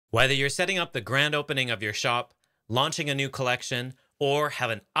Whether you're setting up the grand opening of your shop, launching a new collection, or have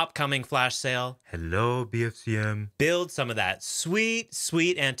an upcoming flash sale, Hello, BFCM. build some of that sweet,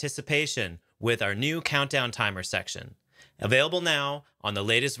 sweet anticipation with our new countdown timer section. Available now on the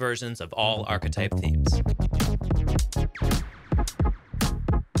latest versions of all Archetype themes.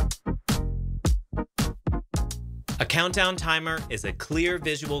 A countdown timer is a clear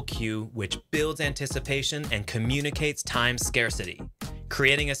visual cue which builds anticipation and communicates time scarcity,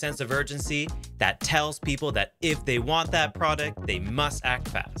 creating a sense of urgency that tells people that if they want that product, they must act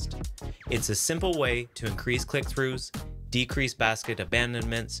fast. It's a simple way to increase click-throughs, decrease basket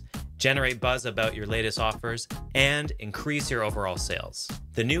abandonments, generate buzz about your latest offers, and increase your overall sales.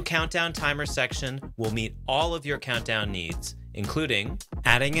 The new countdown timer section will meet all of your countdown needs, including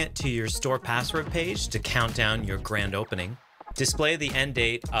adding it to your store password page to count down your grand opening, display the end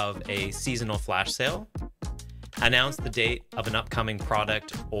date of a seasonal flash sale, announce the date of an upcoming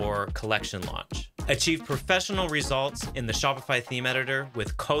product or collection launch, achieve professional results in the Shopify theme editor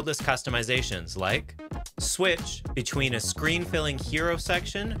with codeless customizations like switch between a screen-filling hero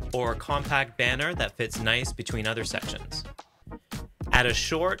section or a compact banner that fits nice between other sections, add a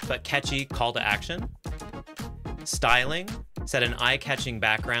short but catchy call to action, styling, set an eye-catching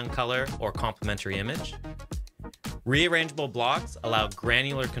background color or complementary image. Rearrangeable blocks allow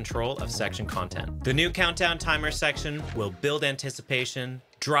granular control of section content. The new countdown timer section will build anticipation,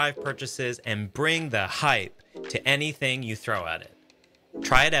 drive purchases, and bring the hype to anything you throw at it.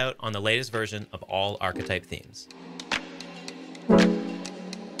 Try it out on the latest version of all Archetype themes.